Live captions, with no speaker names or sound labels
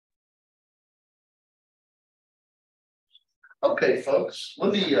Okay, folks,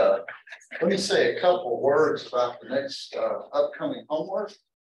 let me say a couple of words about the next upcoming homework.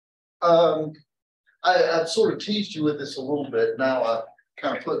 I've sort of teased you with this a little bit. Now I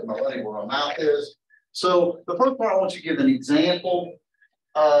kind of put my money where my mouth is. So the first part, I want you to give an example.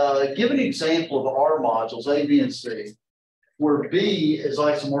 Give an example of R modules A, B, and C, where B is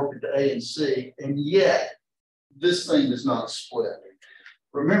isomorphic to A and C, and yet this thing is not split.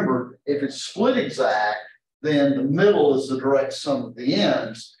 Remember, if it's split exact, then the middle is the direct sum of the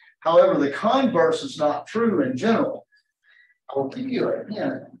ends. However, the converse is not true in general. I'll give you a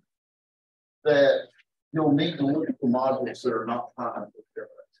hint that you'll need to look at the modules that are not finite different.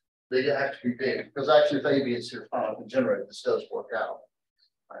 They have to be big, because actually if A, B, and C are finitely generated, this does work out.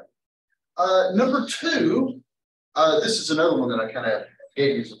 Right. Number two, this is another one that I kind of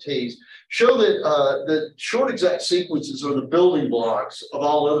gave you as a tease. Show that the short exact sequences are the building blocks of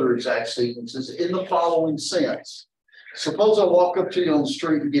all other exact sequences in the following sense. Suppose I walk up to you on the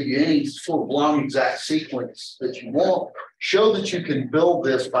street and give you any sort of long exact sequence that you want. Show that you can build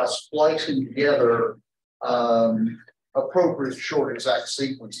this by splicing together appropriate short exact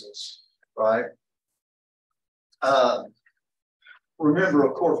sequences, right? Remember,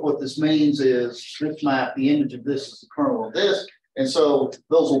 of course, what this means is this map, the image of this is the kernel of this. And so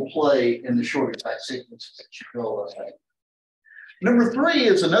those will play in the short exact sequences that you build. Number three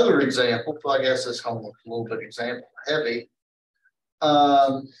is another example. So I guess this homework's a little bit example heavy.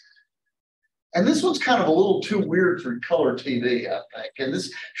 And this one's kind of a little too weird for color TV, I think. And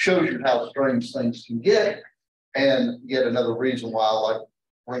this shows you how strange things can get. And yet another reason why I like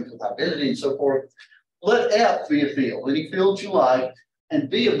rings with identity and so forth. Let F be a field, any field you like, and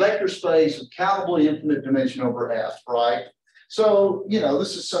be a vector space of countably infinite dimension over F, right? So, you know,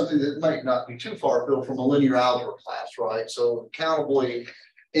 this is something that might not be too far afield from a linear algebra class, right? So countably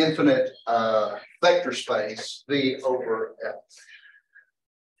infinite vector space V over F.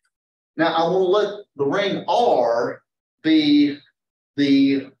 Now, I will let the ring R be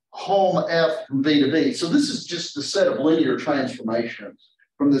the home F from V to V. So this is just the set of linear transformations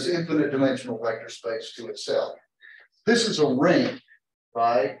from this infinite dimensional vector space to itself. This is a ring,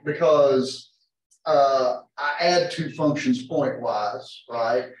 right? Because I add two functions pointwise,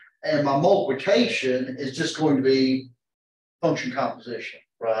 right? And my multiplication is just going to be function composition,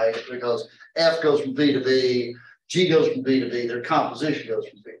 right? Because F goes from V to V, G goes from V to V, their composition goes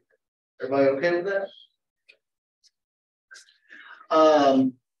from V to V. Everybody okay with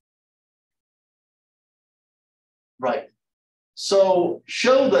that? Right. So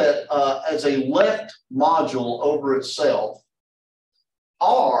show that as a left module over itself,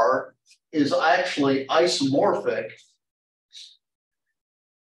 R is actually isomorphic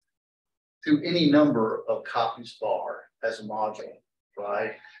to any number of copies of R as a module,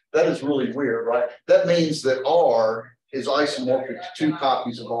 right? That is really weird, right? That means that R is isomorphic to 2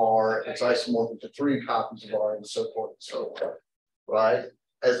 copies of R, it's isomorphic to 3 copies of R, and so forth and so on, right?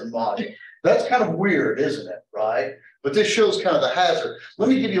 As a module. That's kind of weird, isn't it, right? But this shows kind of the hazard. Let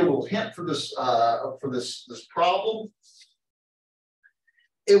me give you a little hint for this problem.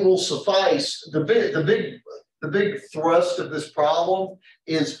 It will suffice. The big thrust of this problem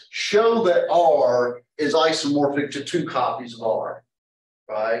is show that R is isomorphic to 2 copies of R,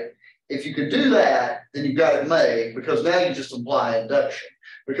 right? If you can do that, then you've got it made, because now you just apply induction.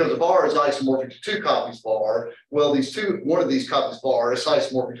 Because if R is isomorphic to 2 copies of R, well, one of these copies of R is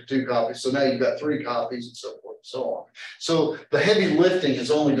isomorphic to 2 copies, so now you've got 3 copies and so forth and so on. So the heavy lifting is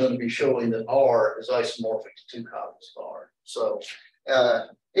only going to be showing that R is isomorphic to 2 copies of R. So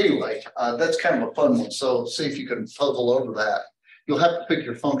anyway, that's kind of a fun one. So see if you can puzzle over that. You'll have to pick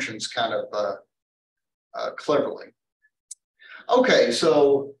your functions kind of cleverly. Okay,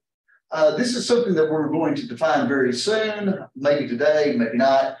 so this is something that we're going to define very soon, maybe today, maybe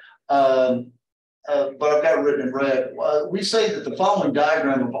not, but I've got it written in red. We say that the following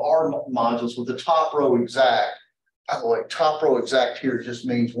diagram of R modules with the top row exact, by the way, top row exact here just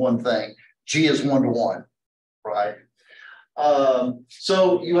means one thing, G is 1 to 1, right?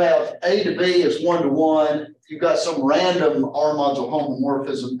 So you have A to B is 1 to 1. You've got some random R module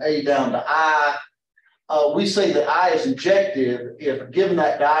homomorphism A down to I. We say that I is injective if, given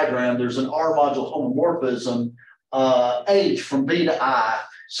that diagram, there's an R module homomorphism H from B to I,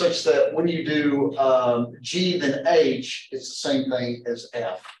 such that when you do G then H, it's the same thing as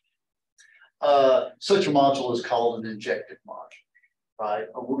F. Such a module is called an injective module, right?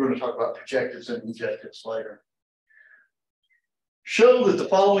 We're going to talk about projectives and injectives later. Show that the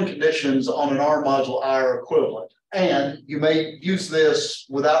following conditions on an R module I are equivalent. And you may use this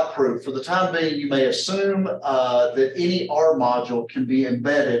without proof. For the time being, you may assume that any R module can be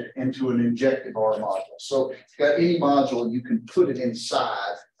embedded into an injective R module. So if you've got any module, you can put it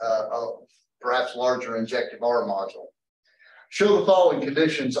inside a perhaps larger injective R module. Show the following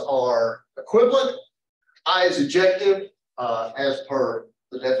conditions are equivalent. I is injective, as per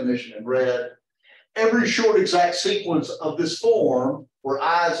the definition in red. Every short exact sequence of this form, where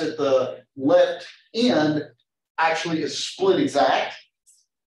I is at the left end, actually is split exact.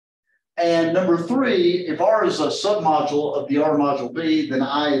 And number three, if R is a submodule of the R module B, then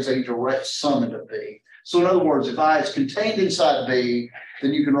I is a direct summand of B. So in other words, if I is contained inside B,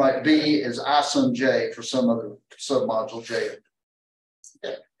 then you can write B as I sum J for some other submodule J.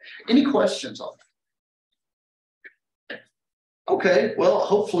 Okay. Any questions on that? Okay, well,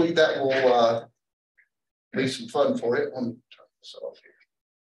 hopefully that will be some fun for you. Let me turn this off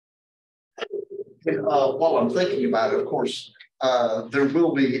here. While I'm thinking about it, of course, there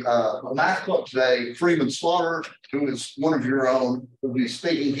will be a math club today. Freeman Slaughter, who is one of your own, will be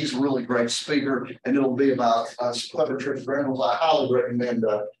speaking. He's a really great speaker, and it'll be about clever tricks for animals. I highly recommend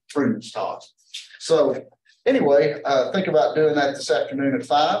Freeman's talks. So anyway, think about doing that this afternoon at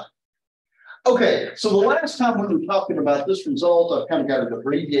 5. Okay, so the last time we were talking about this result, I've kind of got it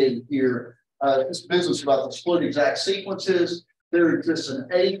abbreviated here. This business about the split exact sequences. There exists an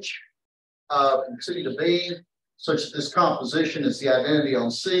H from C to B, such that this composition is the identity on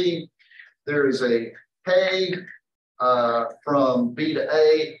C. There is a K from B to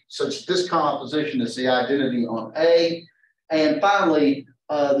A, such that this composition is the identity on A. And finally,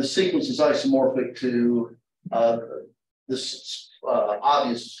 the sequence is isomorphic to this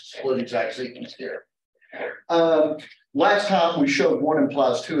obvious split exact sequence here. Last time we showed 1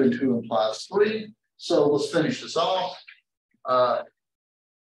 implies 2 and 2 implies 3. So let's finish this off.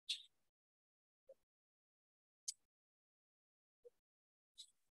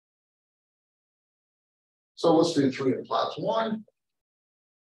 So let's do 3 implies 1.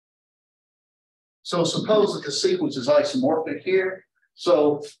 So suppose that the sequence is isomorphic here.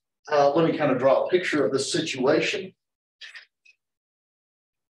 So let me kind of draw a picture of the situation.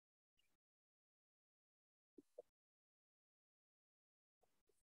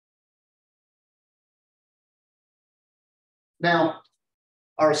 Now,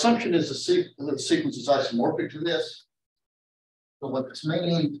 our assumption is that the sequence is isomorphic to this. So what this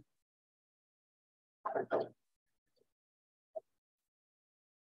means,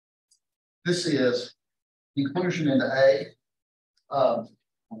 this is inclusion into A.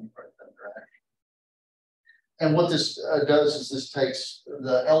 And what this does is this takes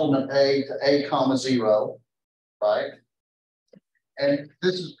the element A to A comma 0, right? And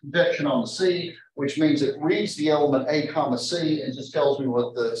this is projection on the C, which means it reads the element A comma C and just tells me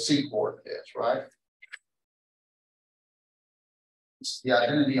what the C coordinate is, right? It's the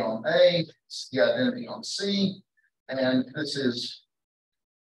identity on A, it's the identity on C, and this is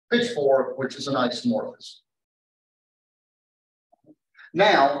pitchfork, which is an isomorphism.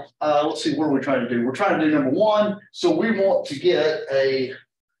 Now, let's see, what are we trying to do? We're trying to do number 1. So we want to get a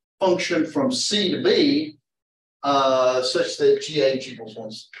function from C to B such that GH equals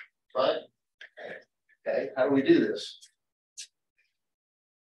 1, right? Okay, how do we do this?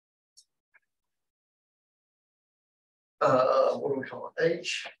 What do we call it?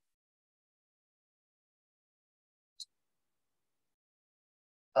 H.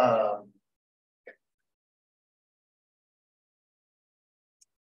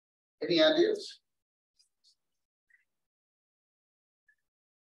 Any ideas?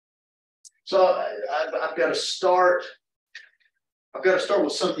 So I've got to start. I've got to start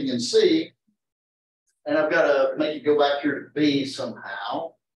with something in C, and I've got to make it go back here to B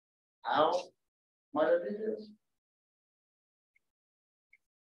somehow. How might I do this?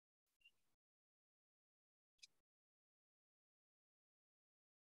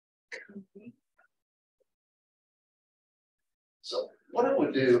 So what I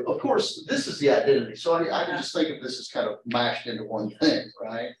would do, of course, this is the identity. So I can just think of this as kind of mashed into one thing,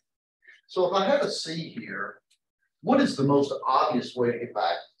 right? So if I have a C here, what is the most obvious way to get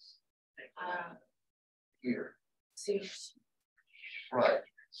back here? C. Right.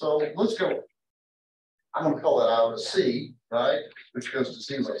 So let's go. I'm going to call that out a C, right? Which goes to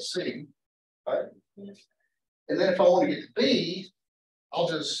C like C, right? And then if I want to get to B, I'll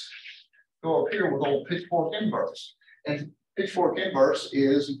just go up here with old pitchfork inverse. And pitchfork inverse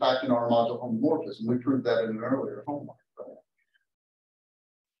is, in fact, an R module homomorphism. We proved that in an earlier homework. Right?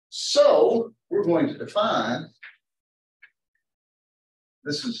 So we're going to define.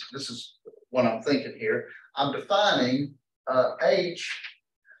 This is what I'm thinking here. I'm defining H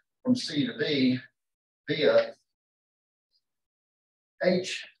from C to B via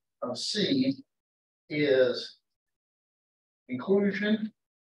H of C is inclusion,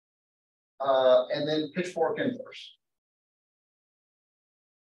 and then pitchfork inverse.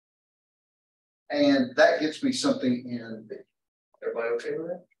 And that gets me something in B. Everybody okay with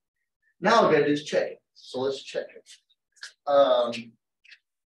that? Now I've got to do is check it. So let's check it.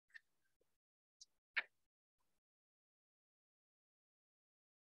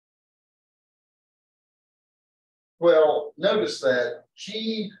 Well, notice that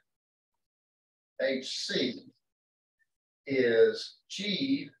GHC is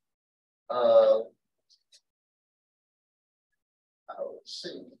G of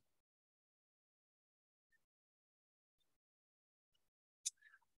C.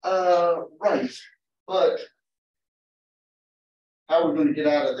 Right, but how are we going to get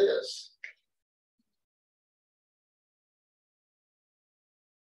out of this?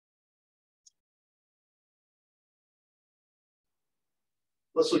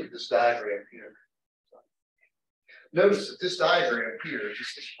 Let's look at this diagram here. Notice that this diagram here,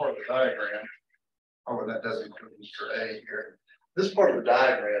 this part of the diagram, oh, that doesn't include Mr. A here. This part of the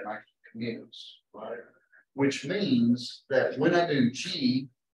diagram I commutes, right? Which means that when I do G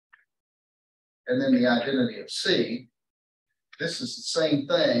and then the identity of C, this is the same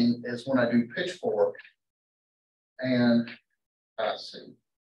thing as when I do pitchfork and IC.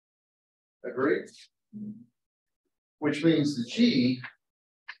 Agree? Which means the G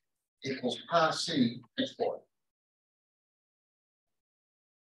equals pi C pitchfork.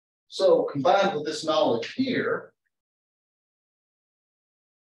 So combined with this knowledge here,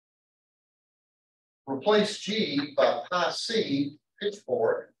 replace G by pi C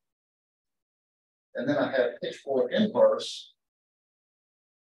pitchfork, and then I have pitchfork inverse.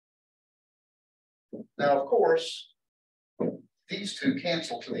 Now, of course, these two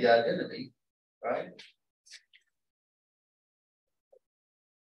cancel to the identity, right?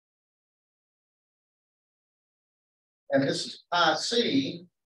 And this is pi C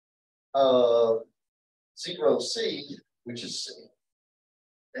of 0C, which is C.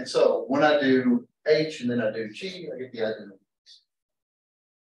 And so when I do H and then I do G, I get the identity.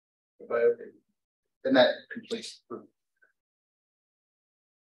 And that completes the proof.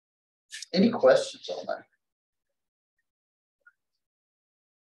 Any questions on that?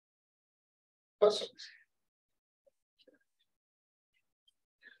 Questions?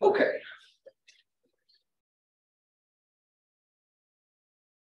 Okay.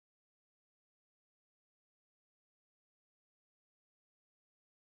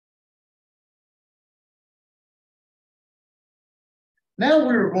 Now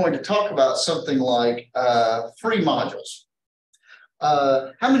we're going to talk about something like free modules.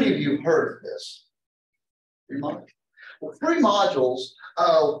 How many of you have heard of this? Free modules. Well, free modules,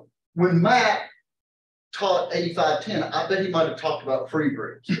 when Matt taught 8510, I bet he might have talked about free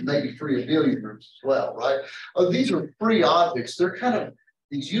groups, maybe free abelian groups as well, right? These are free objects. They're kind of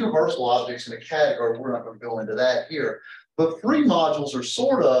these universal objects in a category. We're not going to go into that here. But free modules are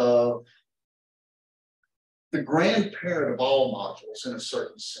sort of the grandparent of all modules in a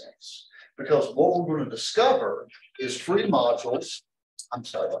certain sense, because what we're going to discover is free modules. I'm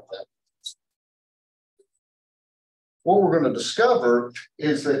sorry about that. What we're going to discover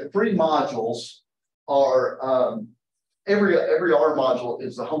is that free modules are every R module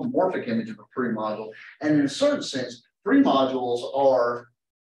is the homomorphic image of a free module, and in a certain sense, free modules are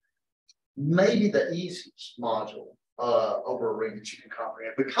maybe the easiest module over a ring that you can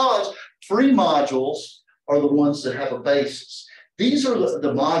comprehend, because free modules are the ones that have a basis. These are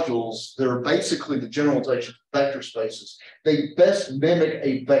the modules that are basically the generalization of vector spaces. They best mimic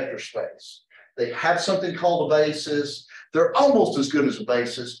a vector space. They have something called a basis. They're almost as good as a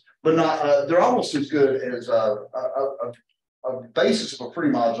basis, but not. They're almost as good as a basis of a free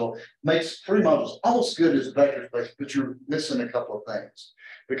module. Makes free modules almost as good as a vector space, but you're missing a couple of things,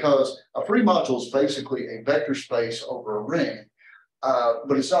 because a free module is basically a vector space over a ring.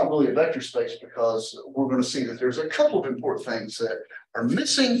 But it's not really a vector space, because we're going to see that there's a couple of important things that are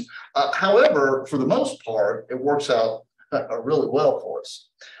missing. However, for the most part, it works out really well for us.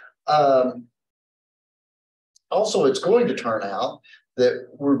 Also, it's going to turn out that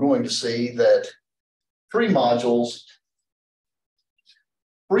we're going to see that free modules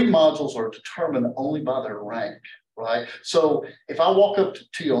are determined only by their rank. Right. So if I walk up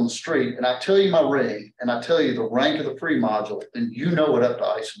to you on the street and I tell you my ring and I tell you the rank of the free module, then you know it up to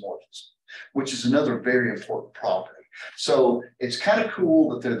isomorphism, which is another very important property. So it's kind of cool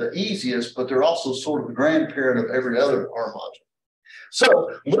that they're the easiest, but they're also sort of the grandparent of every other R module.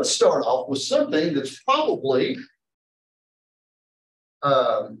 So let's start off with something that's probably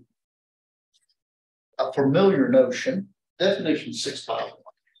a familiar notion definition 6.5.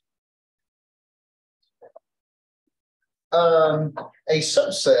 A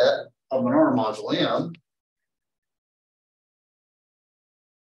subset of an R module M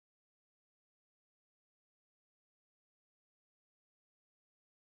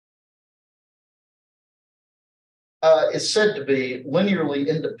is said to be linearly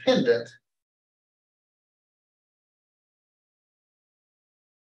independent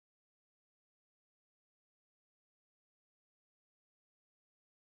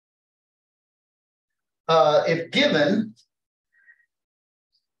if given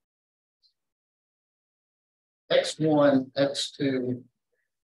x1, x2,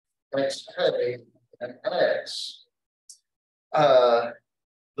 xk, and x, the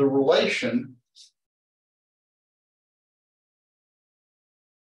relation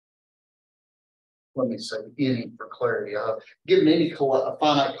let me say any for clarity. Given any a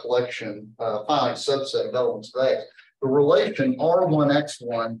finite collection, finite subset of elements of X, the relation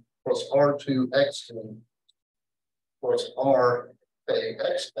R1x1 plus R2x2 plus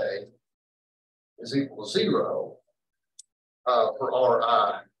Rkxk is equal to 0 for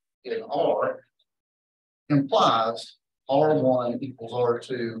Ri in R implies R1 equals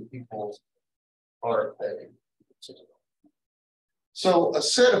R2 equals Rk. So a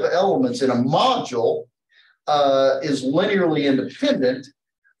set of elements in a module is linearly independent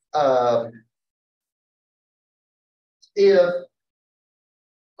if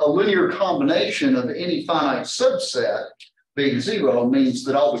a linear combination of any finite subset being 0 means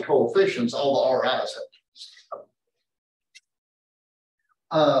that all the coefficients, all the Ri's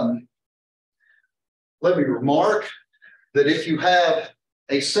have. Let me remark that if you have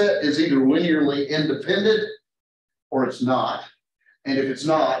a set is either linearly independent or it's not. And if it's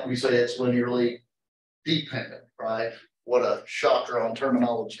not, we say it's linearly dependent, right? What a shocker on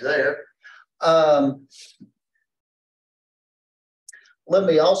terminology there. Let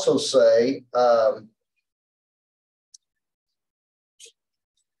me also say,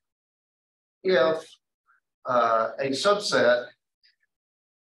 if a subset,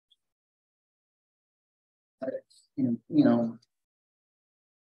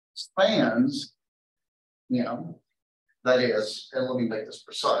 spans, that is, and let me make this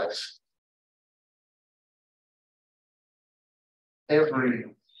precise, every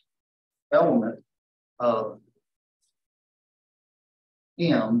element of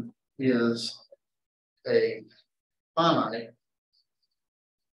M is a finite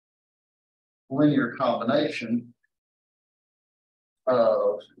linear combination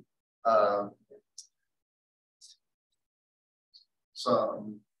of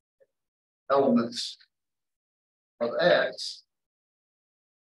some elements of X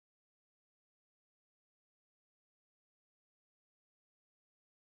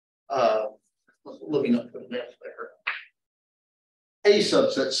looking up the math there. A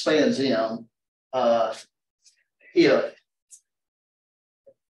subset spans M if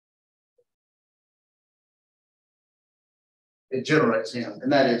it generates M,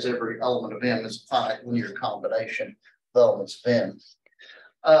 and that is every element of M is a finite linear combination of elements of M.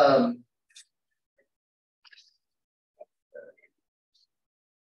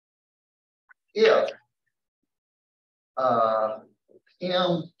 If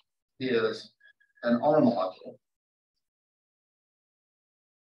M is an R module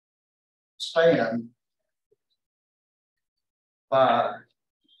spanned by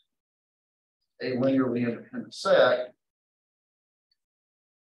a linearly independent set,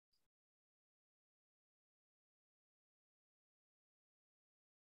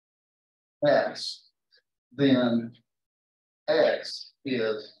 X, then X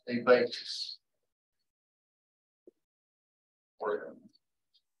is a basis for M.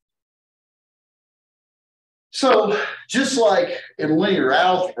 So just like in linear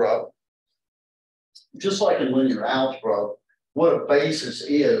algebra, what a basis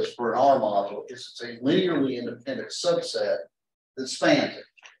is for an R module is it's a linearly independent subset that spans it.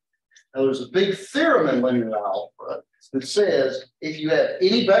 Now there's a big theorem in linear algebra that says if you have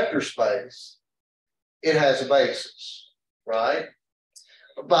any vector space, it has a basis, right?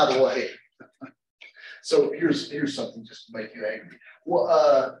 By the way, so here's something just to make you angry.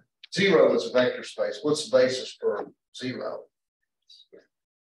 Well, 0 is a vector space. What's the basis for 0?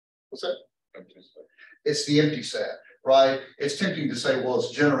 What's that? It's the empty set, right? It's tempting to say, well,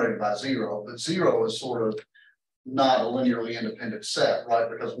 it's generated by 0, but 0 is sort of not a linearly independent set, right?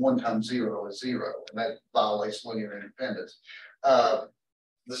 Because 1 times 0 is 0, and that violates linear independence. The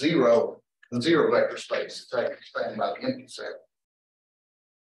zero vector space is actually expanded by the empty set.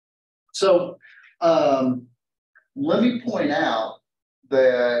 So let me point out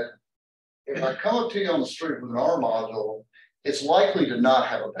that if I come up to you on the street with an R module it's likely to not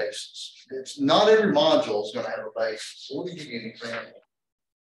have a basis. It's not every module is going to have a basis. So let me give you an example.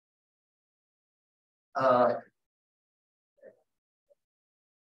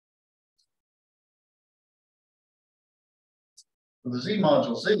 For the Z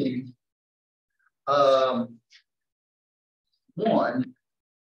module Z, one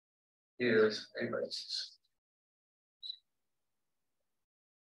is a basis.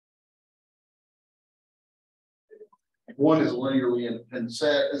 One is a linearly independent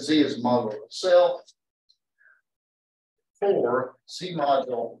set. Z is a module itself. 4, Z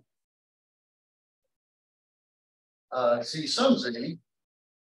module Z sum Z.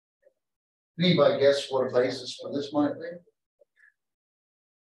 Anybody guess what a basis for this might be?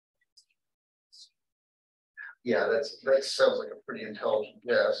 Yeah, that sounds like a pretty intelligent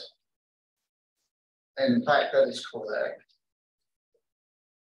guess. And in fact, that is correct.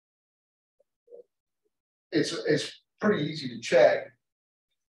 It's pretty easy to check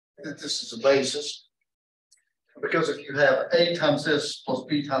that this is a basis. Because if you have A times this plus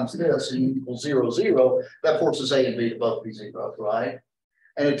B times this and equals 0, 0, that forces A and B to both be 0, right?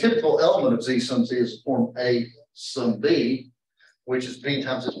 And a typical element of Z sum Z is form A sum B, which is B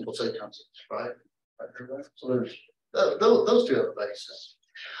times this equals A times this, right? So there's those two have a basis.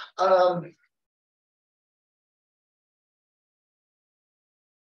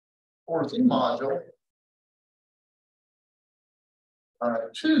 For Z module,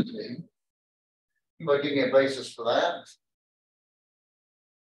 2Z, anybody give me a basis for that?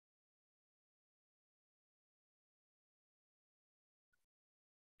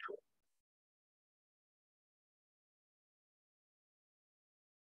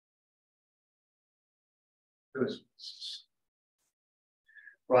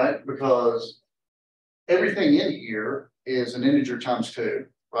 Right, because everything in here is an integer times 2,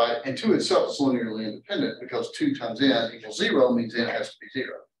 right? And 2 itself is linearly independent because 2 times n equals 0 means n has to be 0,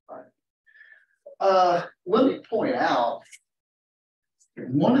 right? Let me point out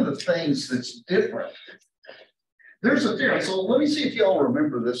one of the things that's different. There's a theorem. So let me see if y'all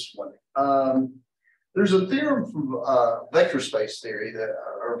remember this one. There's a theorem from vector space theory that,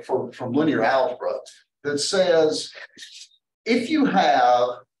 or from linear algebra, that says if you have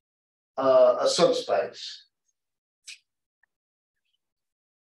a subspace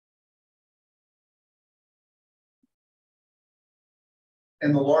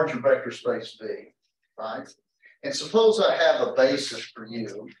in the larger vector space V, right? And suppose I have a basis for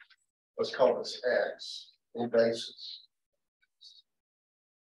you. Let's call this X, a basis.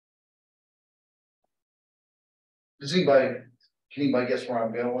 Can anybody guess where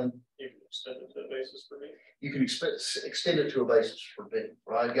I'm going? You can extend it to a basis for B. You can extend it to a basis for B,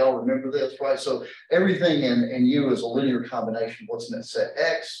 right? Y'all remember this, right? So everything in U is a linear combination. What's in that set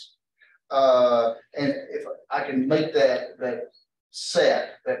X? And if I can make that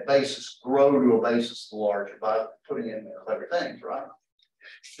set, that basis, grow to a basis larger by putting in clever things, right?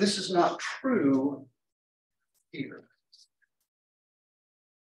 This is not true here.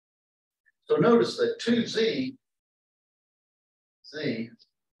 So notice that 2Z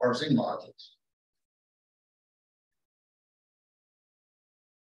are Z modules.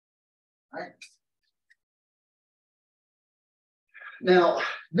 Right. Now,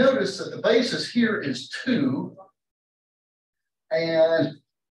 notice that the basis here is 2, and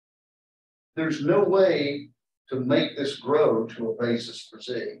there's no way to make this grow to a basis for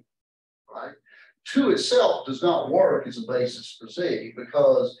Z, right? 2 itself does not work as a basis for Z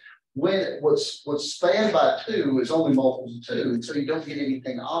because when what's spanned by 2 is only multiples of 2, so you don't get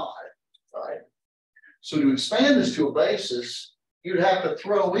anything odd, right? So to expand this to a basis, you'd have to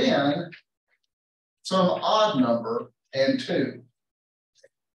throw in some odd number and 2,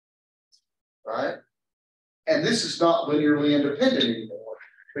 right? And this is not linearly independent anymore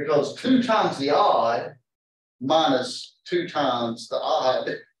because 2 times the odd minus 2 times the odd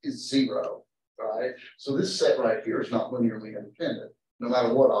is 0, right? So this set right here is not linearly independent, no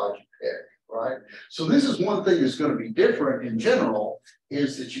matter what odd you pick, right? So this is one thing that's going to be different in general,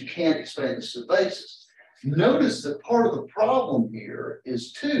 is that you can't expand this to the basis. Notice that part of the problem here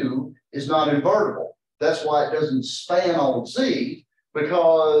is 2 is not invertible. That's why it doesn't span all of Z,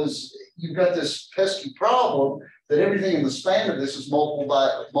 because you've got this pesky problem that everything in the span of this is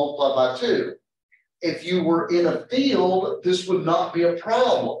multiplied by 2. If you were in a field, this would not be a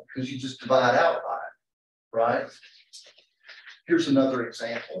problem because you just divide out by it, right? Here's another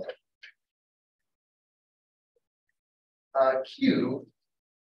example. Q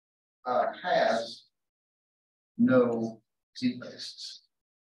has no Z basis.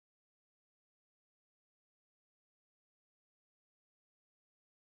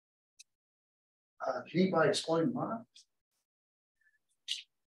 Can anybody explain why?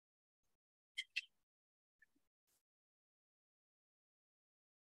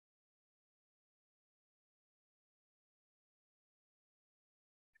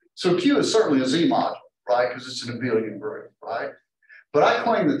 So Q is certainly a Z module, right? Because it's an abelian group, right? But I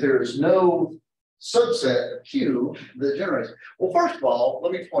claim that there is no subset of Q that generates. Well, first of all,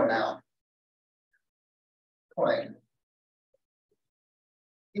 let me point out. Claim.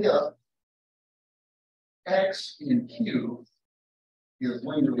 If X in Q is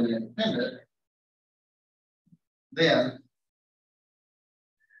linearly independent, then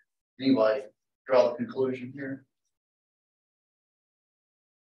anyway, draw the conclusion here.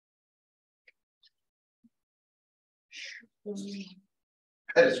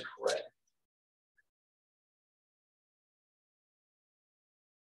 That is correct.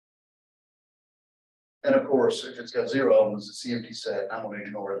 And of course, if it's got 0 elements, it's the empty set. I'm going to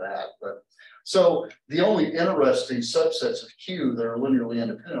ignore that. But so the only interesting subsets of Q that are linearly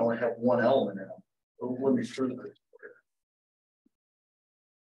independent only have one element in them. So let me prove it.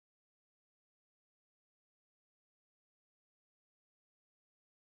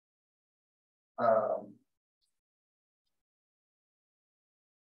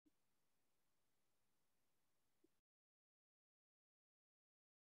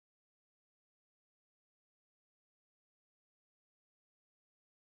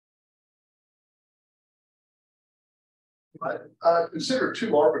 Consider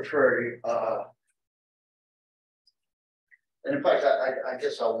two arbitrary, and in fact, I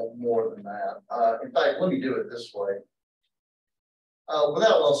guess I want more than that. In fact, let me do it this way.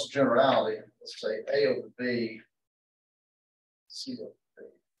 Without loss of generality, let's say A over B, C over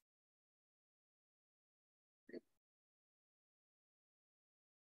B.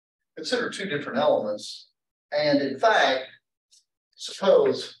 Consider two different elements, and in fact,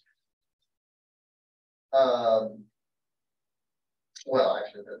 suppose, well,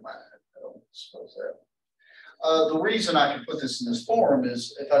 actually, that might, I don't suppose that. The reason I can put this in this form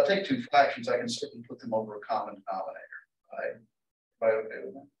is if I take two fractions, I can certainly put them over a common denominator, right? Okay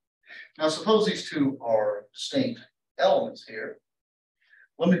with that? Now, suppose these two are distinct elements here.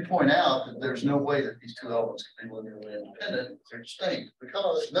 Let me point out that there's no way that these two elements can be linearly independent if they're distinct,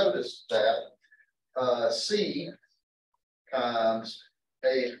 because notice that C times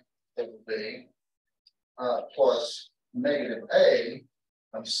A over B plus negative A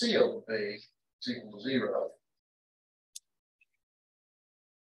of C over B is equal to 0.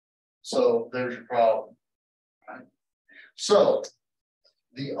 So there's your problem. Right? So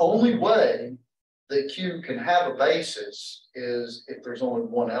the only way that Q can have a basis is if there's only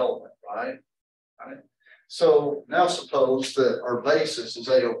one element, right? So now suppose that our basis is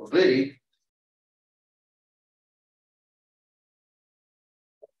A over B.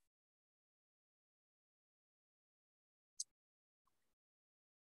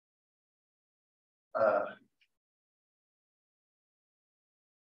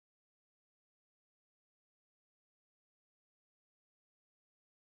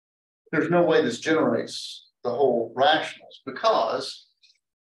 There's no way this generates the whole rationals, because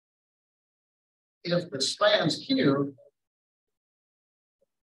if it spans Q,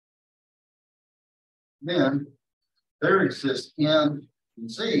 then there exists N and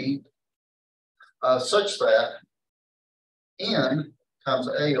Z such that N times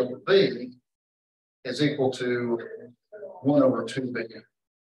A over B is equal to 1 over 2B.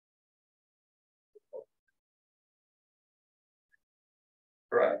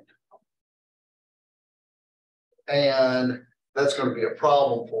 Right. And that's going to be a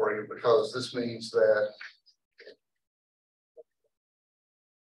problem for you, because this means that,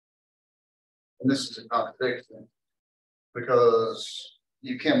 and this is a contradiction, because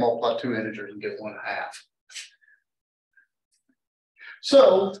you can't multiply two integers and get 1/2.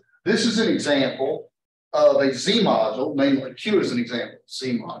 So this is an example of a Z module, namely Q is an example of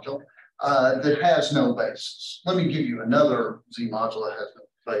Z module that has no basis. Let me give you another Z module that has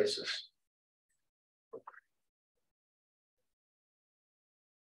no basis.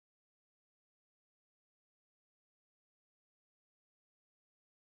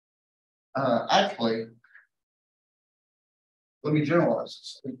 Actually, let me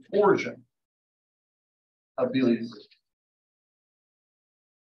generalize this. A torsion abelian group.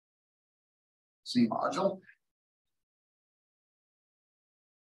 Z module.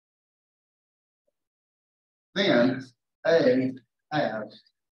 Then A has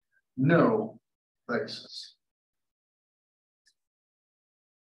no basis.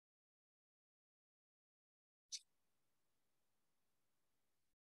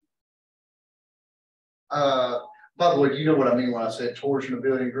 By the way, do you know what I mean when I say torsion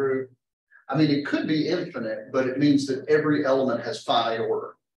abelian group? I mean, it could be infinite, but it means that every element has finite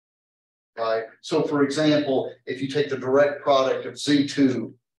order, right? So for example, if you take the direct product of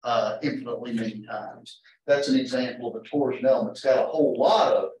Z2 infinitely many times, that's an example of a torsion element. It's got a whole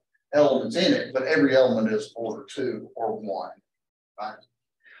lot of elements in it, but every element is order 2 or 1, right?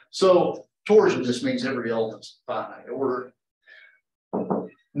 So torsion just means every element's finite order.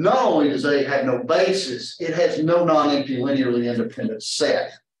 Not only does A have no basis, it has no non-empty linearly independent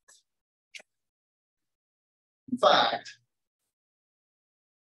set. In fact,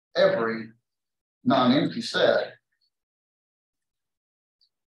 every non-empty set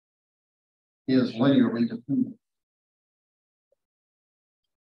is linearly dependent.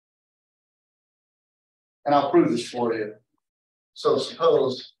 And I'll prove this for you. So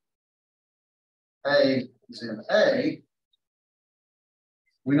suppose A is in A.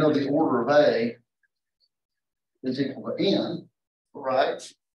 We know the order of A is equal to N, right?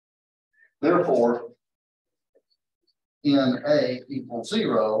 Therefore, in A equals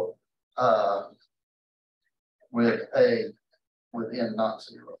 0 with N not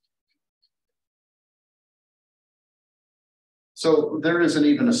 0. So there isn't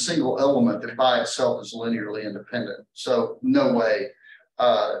even a single element that by itself is linearly independent. So no way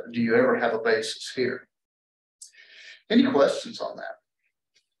do you ever have a basis here. Any questions on that?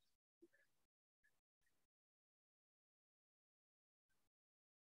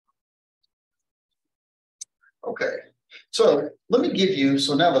 Okay, so let me give you,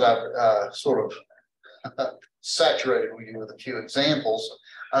 so now that I've sort of saturated you with a few examples,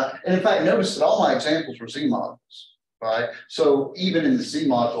 and in fact, notice that all my examples were Z modules, right? So even in the Z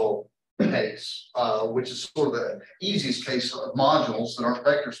module case, which is sort of the easiest case of modules that aren't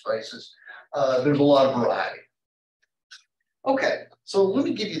vector spaces, there's a lot of variety. Okay, so let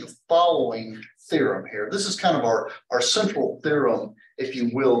me give you the following theorem here. This is kind of our central theorem, if you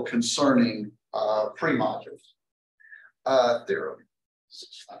will, concerning pre-modules. Theorem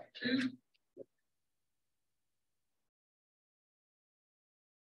 652.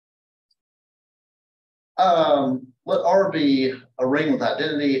 Let R be a ring with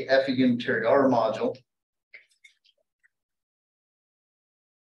identity, F a unitary R module.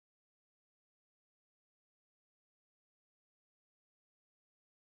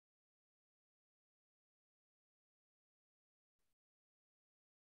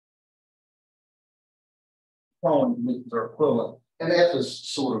 These are equivalent, and F is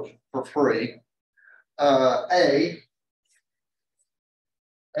sort of for free. F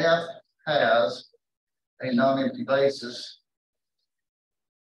has a non-empty basis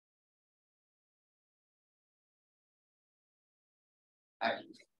actually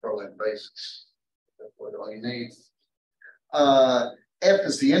throw in basis. That's what all you need. F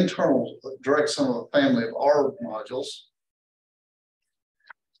is the internal direct sum of a family of R modules.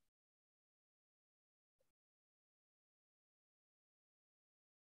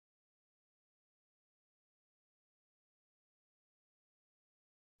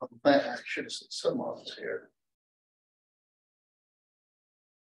 I should have said some modules here.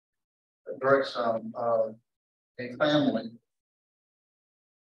 A direct sum of a family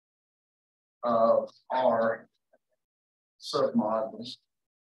of R submodules,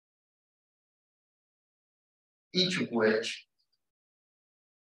 each of which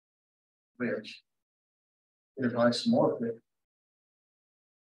is isomorphic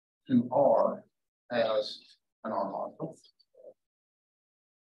to R as an R module.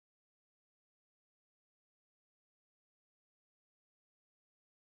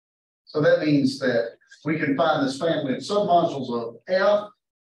 So that means that we can find this family of submodules of F,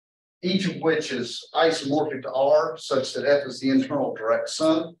 each of which is isomorphic to R, such that F is the internal direct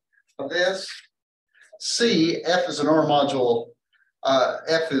sum of this. C, F is an R module,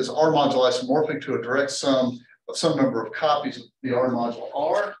 F is R module isomorphic to a direct sum of some number of copies of the R module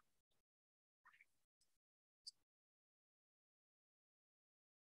R.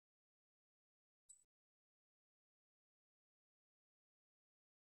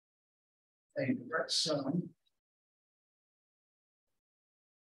 A direct sum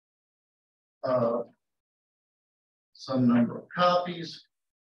of some number of copies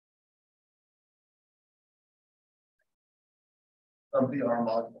of the R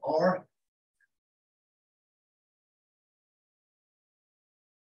module R.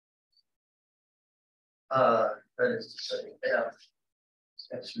 That is to say, F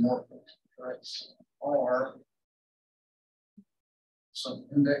is more right? R some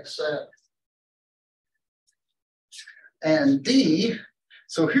index set. And D,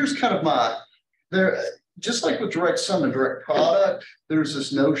 so here's kind of my, just like with direct sum and direct product, there's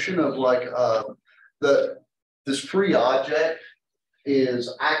this notion of like this free object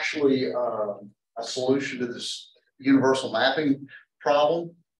is actually a solution to this universal mapping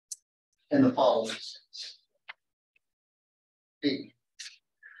problem in the following sense. D.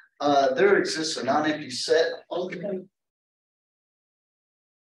 There exists a non-empty set function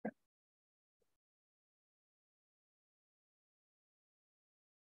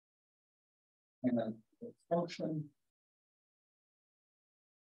and then the function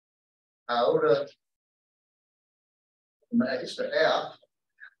iota from x to f.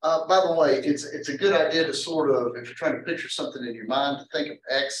 By the way, it's a good idea to sort of, if you're trying to picture something in your mind, to think of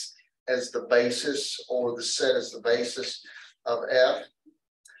x as the basis or the set as the basis of f,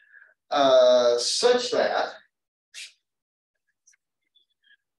 such that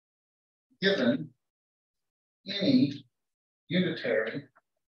given any unitary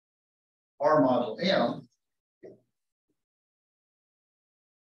R module M,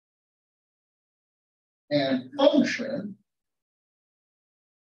 and function,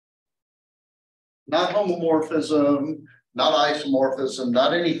 not homomorphism, not isomorphism,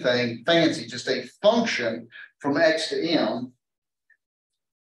 not anything fancy, just a function from x to m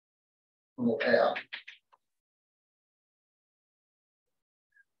from f,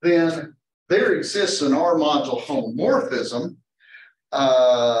 then there exists an R module homomorphism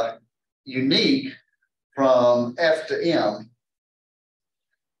unique from f to m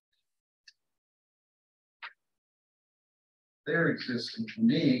there exists a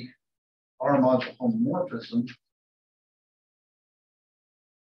unique R module homomorphism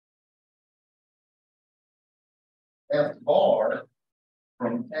f bar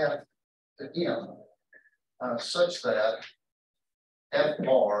from f to m such that f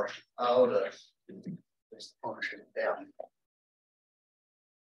bar iota is the function f.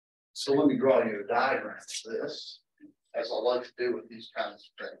 So let me draw you a diagram of this, as I like to do with these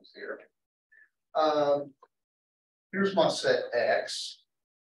kinds of things here. Here's my set X,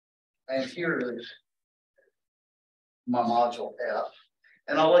 and here is my module F.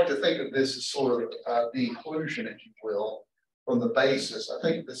 And I like to think of this as sort of the inclusion, if you will, from the basis. I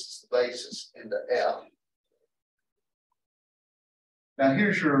think this is the basis into F. Now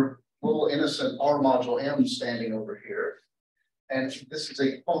here's your little innocent R module M standing over here. And this is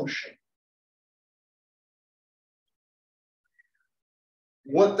a function.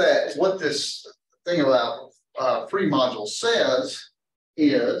 What this thing about free module says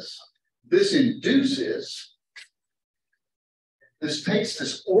is this takes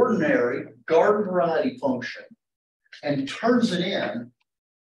this ordinary garden variety function and turns it in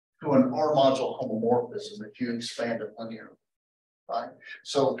to an R module homomorphism if you expand it linearly. Right?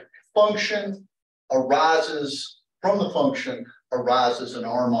 So function arises from the function arises an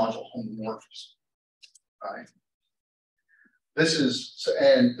R module homomorphism. Right? This is,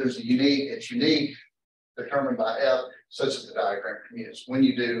 and there's a unique, it's unique, determined by F, such that the diagram can be used. When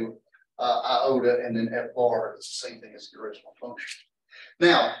you do iota and then F bar, it's the same thing as the original function.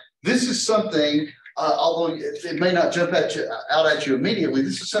 Now, this is something, although it may not jump out at you immediately,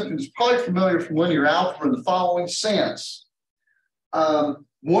 this is something that's probably familiar from linear algebra in the following sense.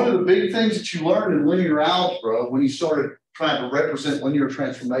 One of the big things that you learned in linear algebra when you started trying to represent linear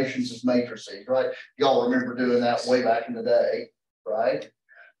transformations as matrices, right? Y'all remember doing that way back in the day, right?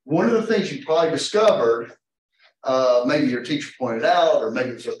 One of the things you probably discovered, maybe your teacher pointed out, or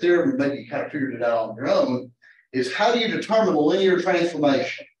maybe it's a theorem, or maybe you kind of figured it out on your own, is how do you determine a linear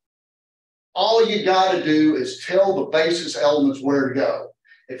transformation? All you got to do is tell the basis elements where to go.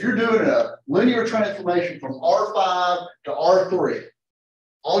 If you're doing a linear transformation from R5 to R3,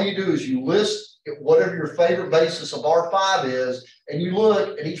 all you do is you list whatever your favorite basis of R5 is, and you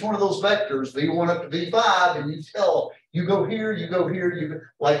look at each one of those vectors, V1 up to V5, and you tell, you go here, you go here, you go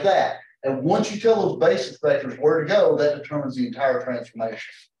like that. And once you tell those basis vectors where to go, that determines the entire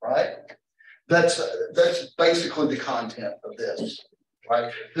transformation, right? That's basically the content of this,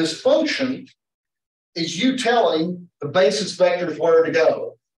 right? This function is you telling the basis vectors where to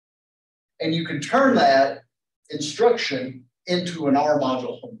go. And you can turn that instruction into an R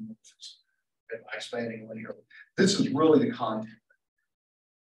module homomorphism by expanding linearly. This is really the content.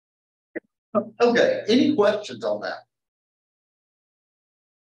 Okay, any questions on that?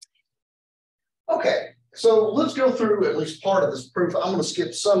 Okay, so let's go through at least part of this proof. I'm going to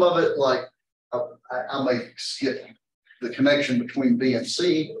skip some of it, like I may skip the connection between B and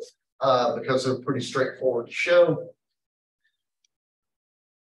C because they're pretty straightforward to show.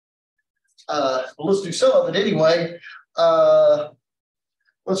 But let's do some of it anyway.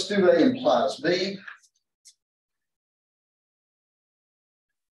 Let's do A implies B.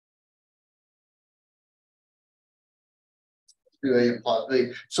 Do A implies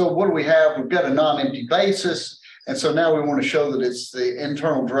B. So what do we have? We've got a non-empty basis. And so now we want to show that it's the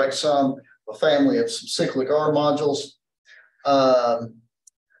internal direct sum of a family of some cyclic R modules.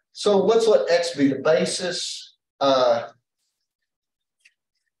 So let's let X be the basis.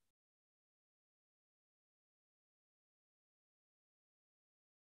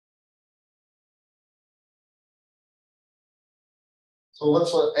 So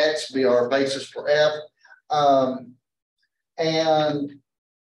let's let X be our basis for F. And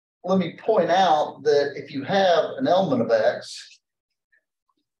let me point out that if you have an element of X,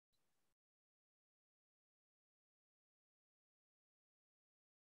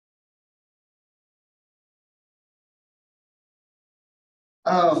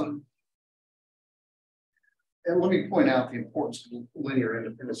 and let me point out the importance of linear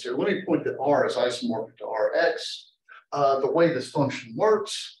independence here. Let me point that R is isomorphic to Rx. The way this function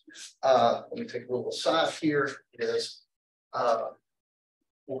works, let me take a little aside here, is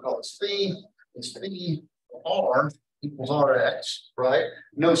we'll call it phi. It's phi R equals Rx, right?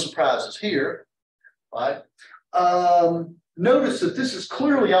 No surprises here, right? Notice that this is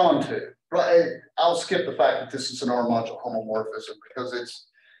clearly onto, right? I'll skip the fact that this is an R module homomorphism because it's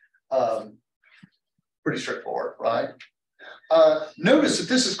pretty straightforward, right? Notice that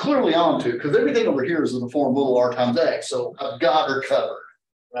this is clearly onto because everything over here is in the form little r times x, so I've got her covered,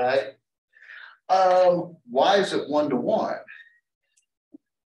 right? Why is it 1-to-1?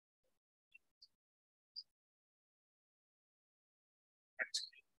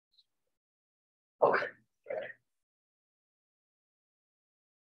 Okay.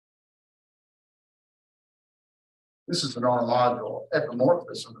 This is an R module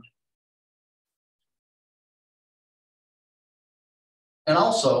epimorphism. And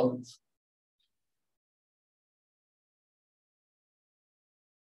also,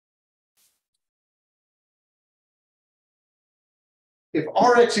 if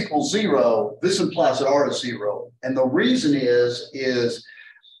Rx equals 0, this implies that R is 0. And the reason is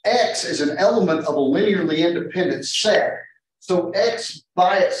X is an element of a linearly independent set. So X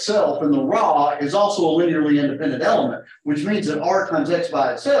by itself in the raw is also a linearly independent element, which means that R times X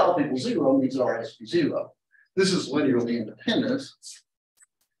by itself equals 0 means R has to be 0. This is linearly independent.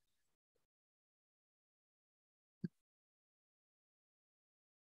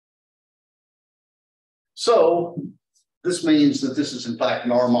 So this means that this is in fact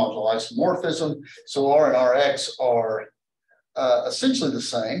an R module isomorphism. So R and Rx are essentially the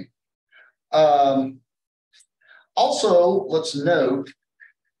same. Also, let's note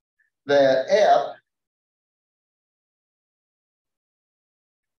that F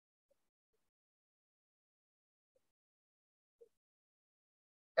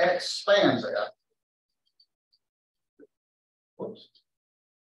X spans F. Whoops.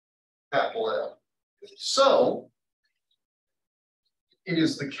 Capital F. So it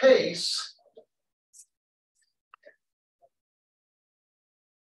is the case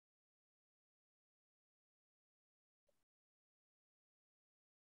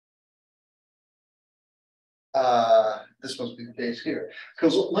this must be the case here.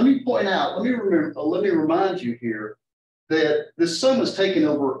 Because let me point out, let me remind you here that this sum is taken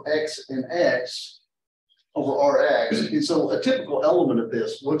over X and X over Rx. And so a typical element of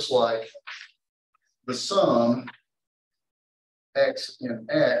this looks like the sum X and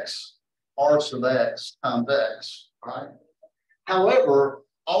X, R sub X times X, right? However,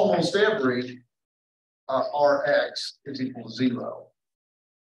 almost every Rx is equal to 0,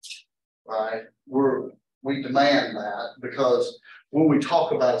 right? We demand that because when we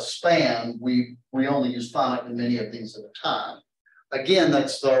talk about a span, we only use finitely many of these at a time. Again,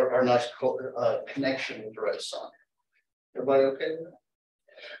 that's our nice connection with direct sum. Everybody okay with that?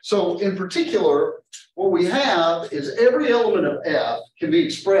 So in particular, what we have is every element of F can be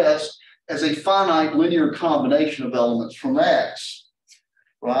expressed as a finite linear combination of elements from X,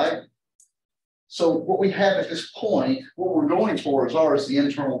 right? So what we have at this point, what we're going for is R is the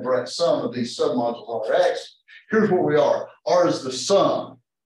internal direct sum of these submodules Rx. Here's where we are. R is the sum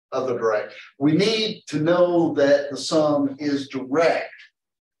of the direct. We need to know that the sum is direct,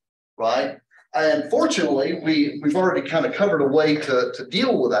 right? And fortunately, we've already kind of covered a way to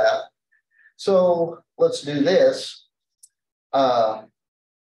deal with that. So let's do this.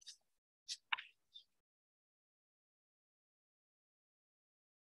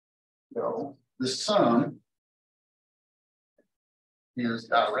 The sum is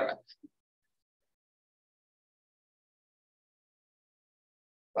direct,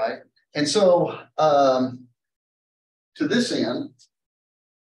 right? And so to this end,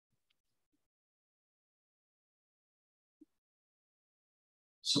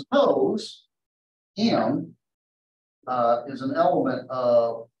 suppose M is an element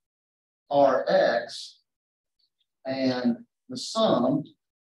of Rx and the sum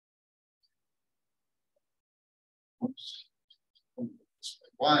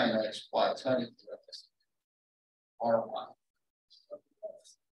Y and X, Y, tiny R1.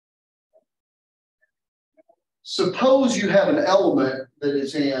 Suppose you have an element that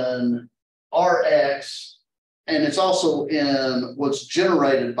is in Rx and it's also in what's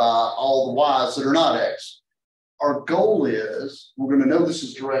generated by all the y's that are not x. Our goal is, we're going to know this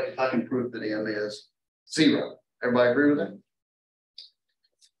is direct if I can prove that m is 0. Everybody agree with that?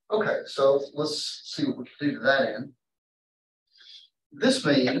 Okay, so let's see what we can do to that end. This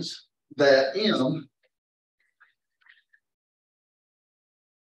means that m,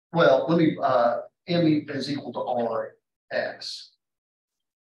 well, let me, m is equal to rx.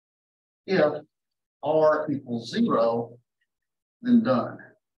 If r equals 0, then done.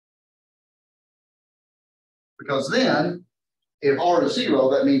 Because then, if r is 0,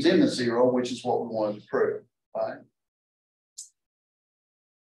 that means m is 0, which is what we wanted to prove. Right?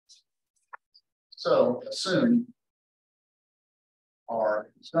 So assume r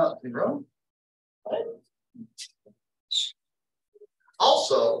is not 0.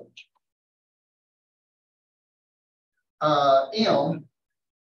 Also, m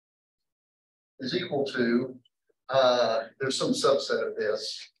is equal to, there's some subset of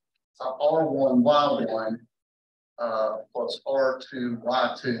this, r1, y1 plus r2,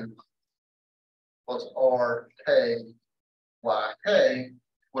 y2 plus rk, yk,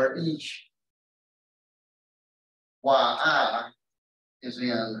 where each yi is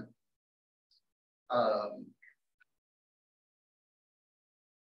in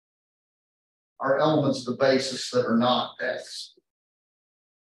are elements of the basis that are not x.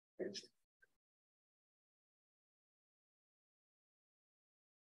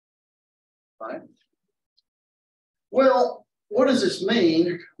 Right? Well, what does this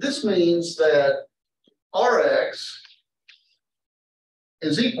mean? This means that Rx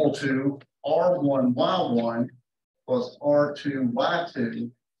is equal to R1 Y1 plus R2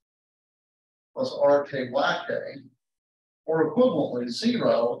 Y2 plus RK YK, or equivalently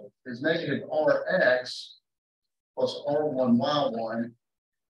 0 is negative Rx plus R1 Y1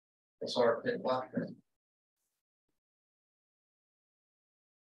 plus RK YK.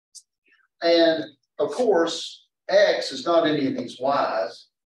 And of course, X is not any of these Y's,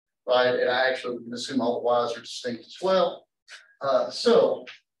 right? And I actually can assume all the Y's are distinct as well. So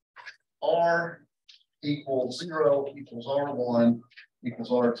R equals 0 equals R1 equals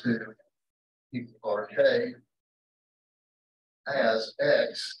R2 equals RK as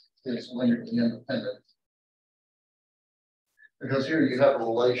X is linearly independent. Because here you have a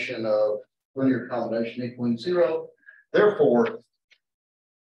relation of linear combination equaling 0. Therefore,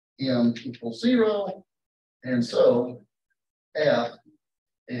 M equals 0. And so F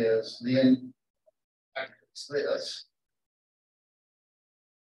is it's this.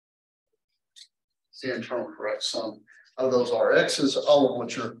 It's the internal correct sum of those Rx's, all of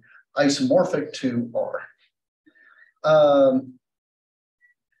which are isomorphic to R.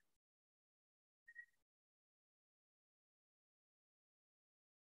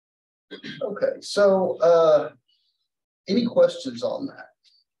 Okay, so any questions on that?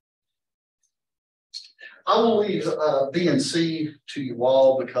 I will leave B and C to you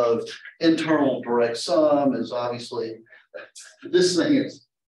all because internal direct sum is obviously, this thing is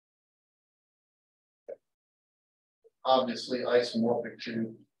obviously isomorphic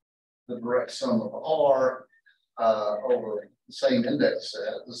to the direct sum of R over the same index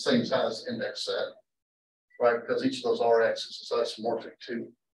set, the same size index set, right? Because each of those Rx's is isomorphic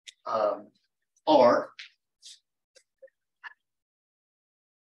to R.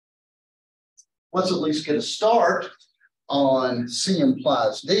 Let's at least get a start on C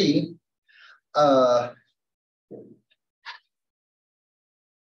implies D.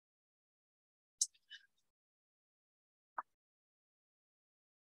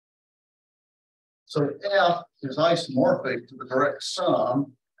 So F is isomorphic to the direct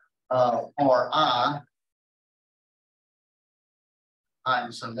sum of Ri, I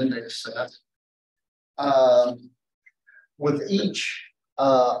is an index set, with each Ri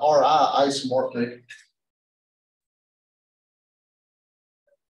isomorphic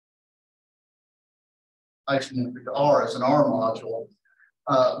to R as an R module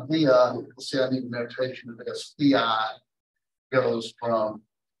via, let's see, I need a notation of this, Bi goes from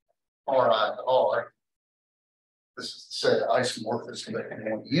Ri to R. This is the set of isomorphism that we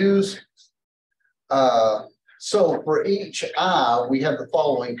want to use. So for each I, we have the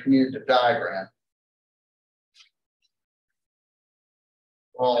following commutative diagram.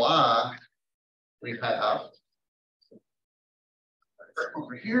 For all I, we have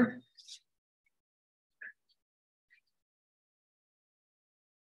over here.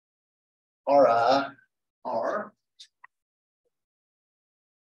 Ri, R.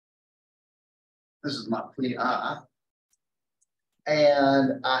 This is my Pi.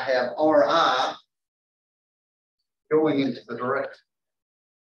 And I have Ri going into the direct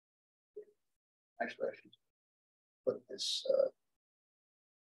expression. put this,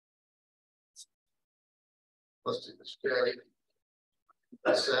 let's do this, J.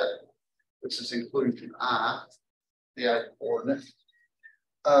 That's that. This is including I, the I coordinate.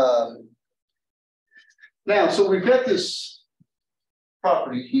 Now, so we've got this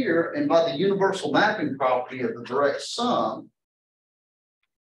property here, and by the universal mapping property of the direct sum,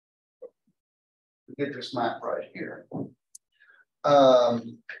 we get this map right here.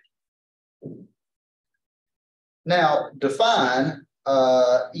 Now, define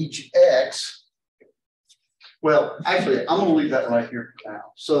each X. Well, actually, I'm going to leave that right here for now.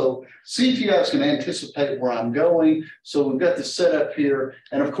 So see if you guys can anticipate where I'm going. So we've got this set up here.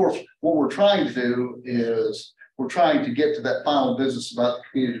 And of course, what we're trying to do is we're trying to get to that final business about the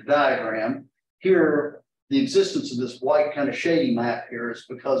community diagram. Here, the existence of this white kind of shady map here is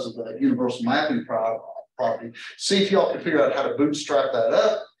because of the universal mapping property. See if y'all can figure out how to bootstrap that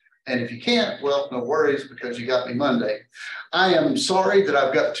up. And if you can't, well, no worries, because you got me Monday. I am sorry that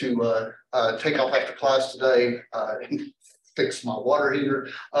I've got to take off after class today, fix my water heater.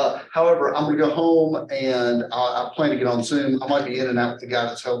 However, I'm going to go home, and I plan to get on Zoom. I might be in and out with the guy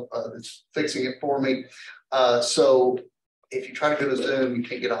that's fixing it for me. So if you try to go to Zoom, you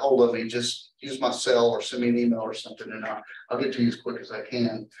can't get a hold of me, just use my cell or send me an email or something, and I'll get to you as quick as I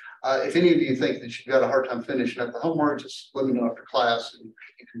can. If any of you think that you've got a hard time finishing up the homework, just let me know after class and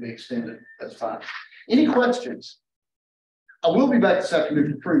it can be extended. That's fine. Any questions? I will be back this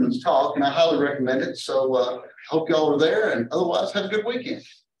afternoon for Freeman's Talk, and I highly recommend it. So hope y'all are there, and otherwise have a good weekend.